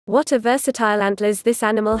What a versatile antlers this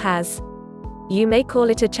animal has. You may call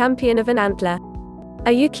it a champion of an antler.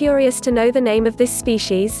 Are you curious to know the name of this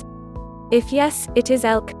species? If yes, it is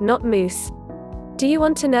elk, not moose. Do you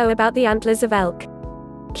want to know about the antlers of elk?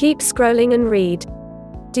 Keep scrolling and read.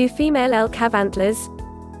 Do female elk have antlers?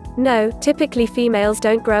 No, typically females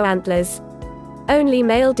don't grow antlers. Only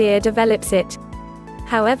male deer develops it.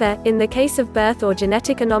 However, in the case of birth or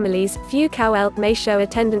genetic anomalies, few cow elk may show a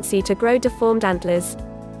tendency to grow deformed antlers.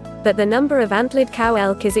 But the number of antlered cow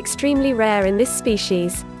elk is extremely rare in this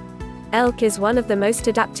species. Elk is one of the most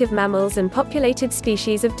adaptive mammals and populated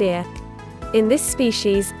species of deer. In this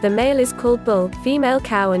species, the male is called bull, female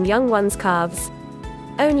cow, and young ones calves.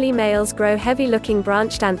 Only males grow heavy-looking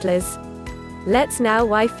branched antlers. Let's know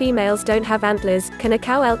why females don't have antlers. Can a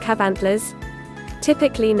cow elk have antlers?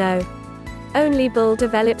 Typically no. Only bull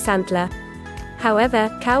develops antler.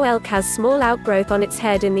 However, cow elk has small outgrowth on its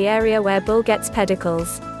head in the area where bull gets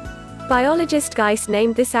pedicles. Biologist Geis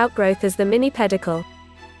named this outgrowth as the mini pedicle.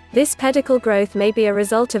 This pedicle growth may be a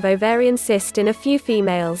result of ovarian cyst in a few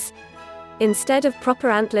females. Instead of proper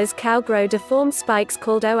antlers, cow grow deformed spikes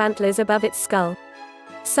called O-antlers above its skull.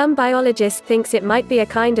 Some biologists think it might be a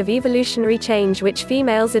kind of evolutionary change which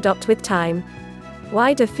females adopt with time.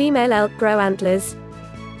 Why do female elk grow antlers?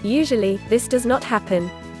 Usually, this does not happen.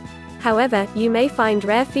 However, you may find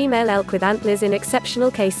rare female elk with antlers in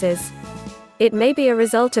exceptional cases. It may be a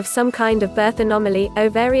result of some kind of birth anomaly,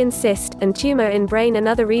 ovarian cyst, and tumor in brain.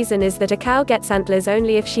 Another reason is that a cow gets antlers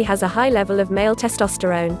only if she has a high level of male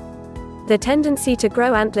testosterone. The tendency to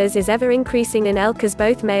grow antlers is ever increasing in elk as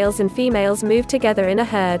both males and females move together in a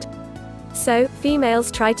herd. So,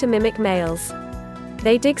 females try to mimic males.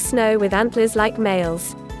 They dig snow with antlers like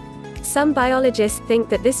males. Some biologists think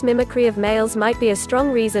that this mimicry of males might be a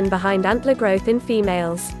strong reason behind antler growth in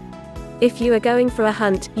females. If you are going for a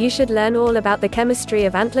hunt, you should learn all about the chemistry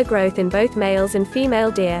of antler growth in both males and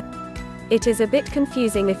female deer. It is a bit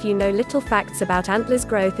confusing if you know little facts about antlers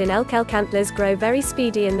growth in elk. Elk antlers grow very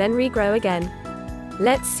speedy and then regrow again.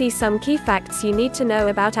 Let's see some key facts you need to know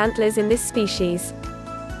about antlers in this species.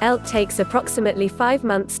 Elk takes approximately 5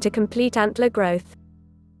 months to complete antler growth.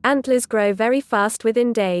 Antlers grow very fast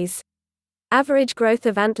within days. Average growth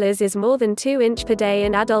of antlers is more than 2 inches per day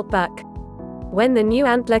in adult buck. When the new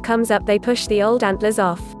antler comes up, they push the old antlers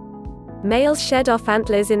off. Males shed off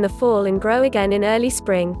antlers in the fall and grow again in early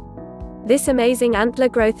spring. This amazing antler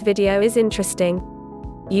growth video is interesting.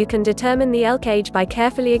 You can determine the elk age by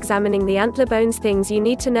carefully examining the antler bones. Things you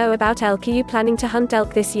need to know about elk. Are you planning to hunt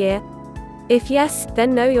elk this year? If yes,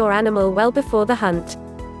 then know your animal well before the hunt.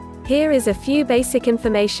 Here is a few basic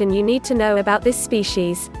information you need to know about this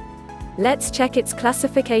species. Let's check its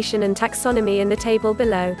classification and taxonomy in the table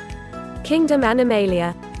below. Kingdom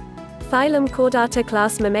Animalia. Phylum Chordata.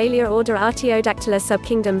 Class Mammalia. Order Artiodactyla.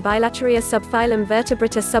 Subkingdom Bilateria. Subphylum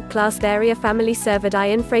Vertebrata. Subclass Varia. Family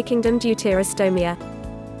Cervidae. Infrakingdom Deuterostomia.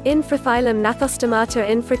 Infraphylum Gnathostomata.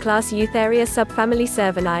 Infraclass Eutheria. Subfamily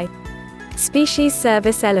Cervinae. Species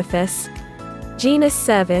Cervus elephas. Genus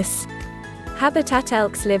Cervus. Habitat.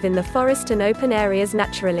 Elks live in the forest and open areas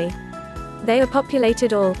naturally. They are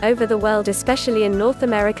populated all over the world, especially in North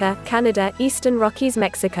America, Canada, Eastern Rockies,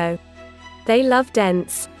 Mexico. They love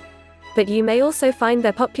dens. But you may also find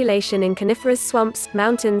their population in coniferous swamps,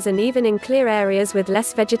 mountains, and even in clear areas with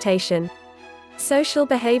less vegetation. Social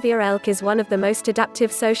behavior. Elk is one of the most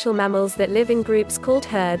adaptive social mammals that live in groups called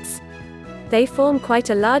herds. They form quite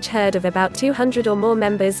a large herd of about 200 or more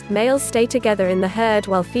members. Males stay together in the herd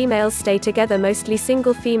while females stay together. Mostly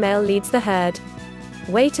single female leads the herd.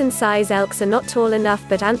 Weight and size. Elks are not tall enough,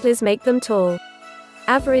 but antlers make them tall.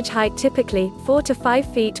 Average height typically 4 to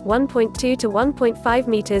 5 feet (1.2 to 1.5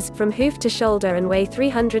 meters) from hoof to shoulder, and weigh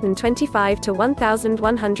 325 to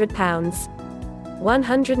 1,100 pounds.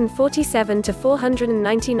 147 to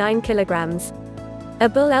 499 kilograms. A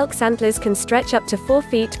bull elk's antlers can stretch up to 4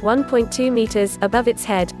 feet (1.2 meters) above its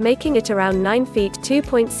head, making it around 9 feet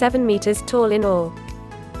 (2.7 meters) tall in all.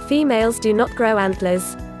 Females do not grow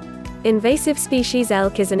antlers. Invasive species.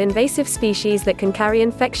 Elk is an invasive species that can carry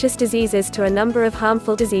infectious diseases to a number of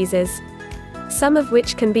harmful diseases, some of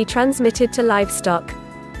which can be transmitted to livestock.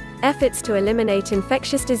 Efforts to eliminate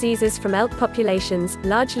infectious diseases from elk populations,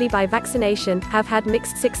 largely by vaccination, have had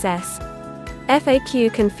mixed success.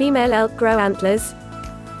 FAQ: Can female elk grow antlers?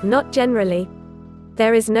 Not generally.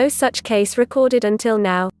 There is no such case recorded until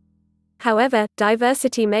now. However,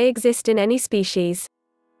 diversity may exist in any species.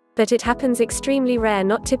 But it happens extremely rare.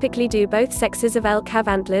 Not typically. Do both sexes of elk have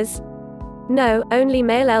antlers? No, only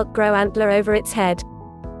male elk grow antler over its head.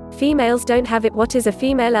 Females don't have it. What is a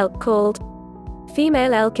female elk called?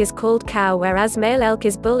 Female elk is called cow, whereas male elk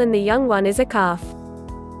is bull and the young one is a calf.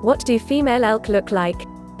 What do female elk look like?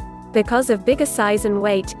 Because of bigger size and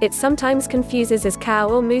weight, it sometimes confuses as cow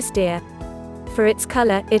or moose deer. For its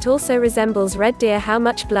color, it also resembles red deer. How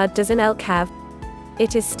much blood does an elk have?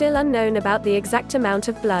 It is still unknown about the exact amount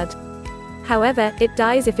of blood. However, it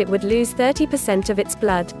dies if it would lose 30% of its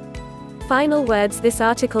blood. Final words. This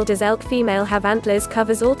article, Does Elk Female Have Antlers,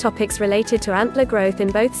 covers all topics related to antler growth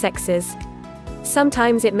in both sexes.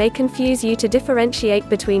 Sometimes it may confuse you to differentiate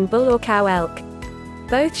between bull or cow elk.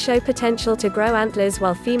 Both show potential to grow antlers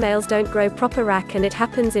while females don't grow proper rack, and it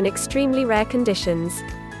happens in extremely rare conditions.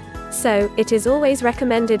 So, it is always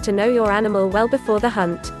recommended to know your animal well before the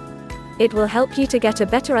hunt. It will help you to get a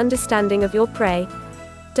better understanding of your prey.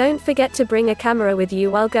 Don't forget to bring a camera with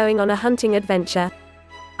you while going on a hunting adventure.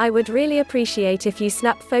 I would really appreciate if you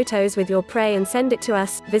snap photos with your prey and send it to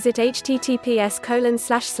us. Visit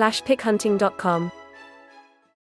https://pickhunting.com.